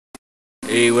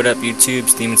Hey, what up YouTube?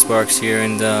 Steven Sparks here,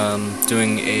 and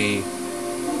doing a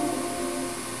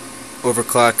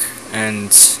overclock and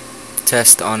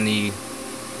test on the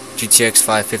GTX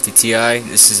 550 Ti.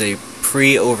 This is a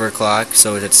pre-overclock,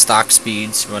 so it's at stock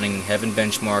speeds, running Heaven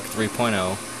Benchmark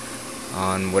 3.0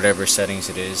 on whatever settings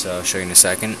it is. I'll show you in a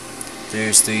second.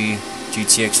 There's the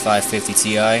GTX 550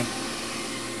 Ti.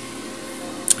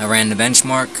 I ran the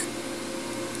benchmark,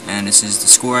 and this is the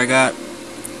score I got.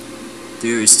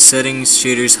 There is the settings: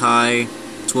 shaders high,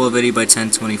 1280 by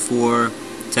 1024,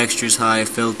 textures high,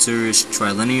 filters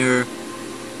trilinear,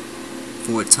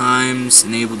 4 times,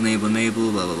 enabled, blah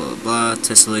blah blah blah.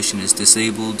 Tessellation is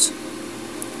disabled.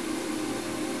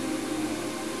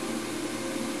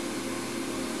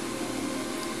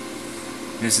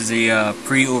 This is a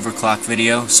pre-overclock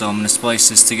video, so I'm going to splice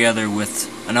this together with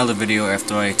another video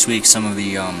after I tweak some of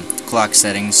the clock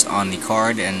settings on the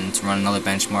card and to run another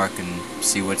benchmark and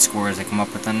see what scores I come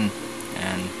up with then.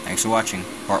 And thanks for watching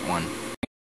part 1.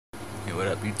 Hey, what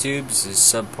up YouTube? This is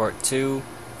sub part 2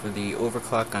 for the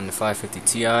overclock on the 550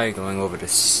 Ti, going over the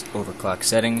overclock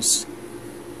settings.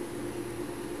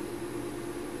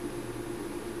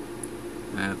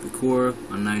 I have the core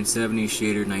on 970,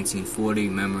 shader 1940,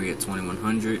 memory at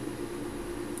 2100,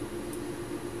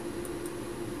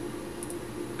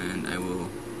 and I will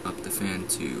up the fan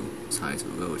to as high as it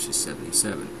will go, which is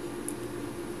 77.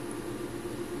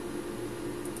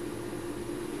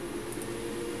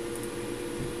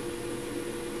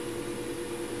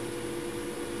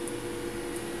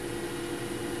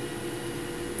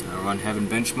 I'll run Heaven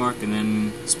Benchmark and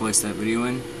then splice that video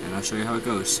in, and I'll show you how it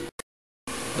goes.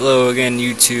 Hello again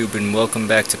YouTube, and welcome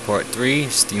back to part 3.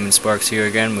 Steven Sparks here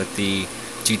again with the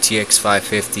GTX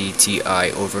 550 Ti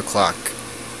overclock,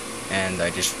 and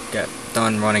I just got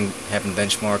done running Heaven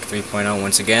Benchmark 3.0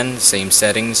 once again. Same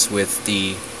settings with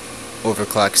the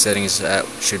overclock settings that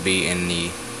should be in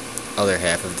the other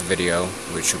half of the video,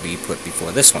 which will be put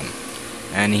before this one.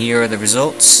 And here are the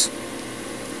results.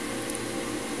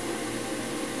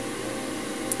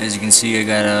 As you can see, I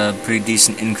got a pretty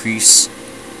decent increase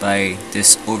by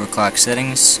this overclock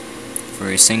settings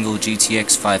for a single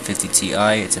GTX 550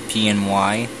 Ti. It's a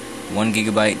PNY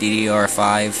 1GB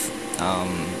DDR5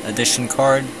 edition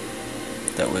card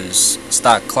that was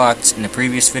stock clocked in the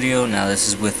previous video. Now this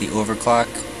is with the overclock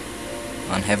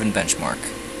on Heaven Benchmark.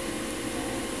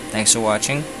 Thanks for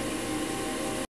watching.